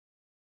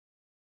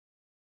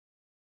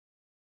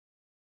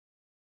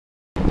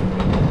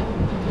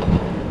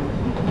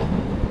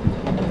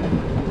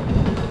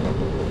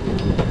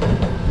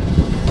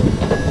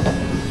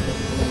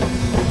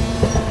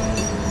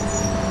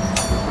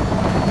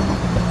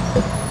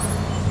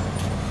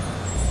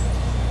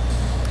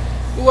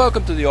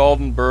Welcome to the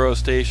Aldan Borough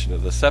Station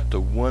of the SEPTA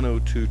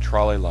 102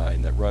 trolley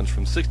line that runs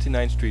from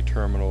 69th Street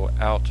Terminal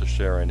out to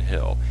Sharon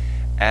Hill.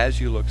 As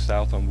you look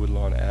south on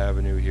Woodlawn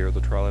Avenue here, the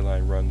trolley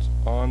line runs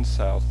on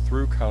south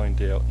through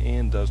Collingdale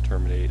and does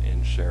terminate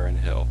in Sharon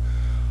Hill.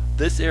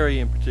 This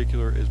area in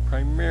particular is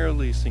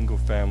primarily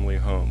single-family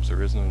homes.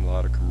 There isn't a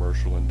lot of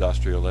commercial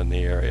industrial in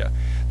the area.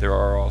 There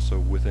are also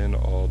within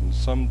Aldan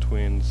some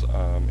twins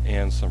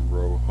and some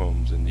row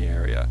homes in the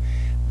area.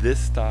 This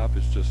stop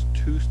is just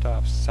 2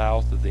 stops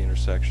south of the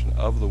intersection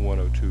of the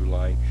 102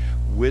 line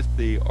with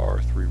the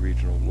R3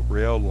 regional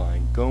rail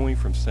line going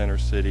from Center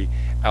City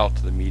out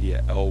to the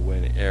Media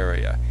Elwyn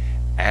area.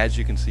 As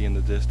you can see in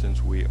the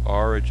distance, we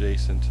are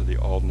adjacent to the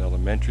Aldan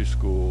Elementary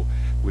School,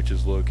 which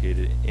is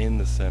located in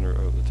the center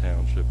of the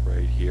township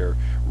right here,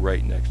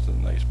 right next to the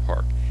nice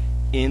park.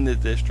 In the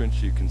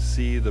distance you can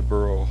see the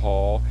Borough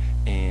Hall,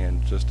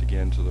 and just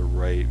again to the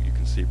right you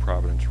can see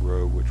Providence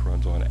Road, which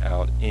runs on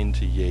out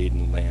into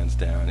Yeadon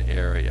Lansdowne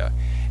area.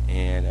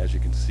 And as you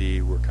can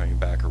see, we're coming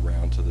back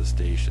around to the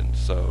station.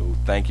 So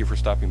thank you for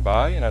stopping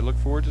by, and I look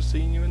forward to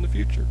seeing you in the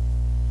future.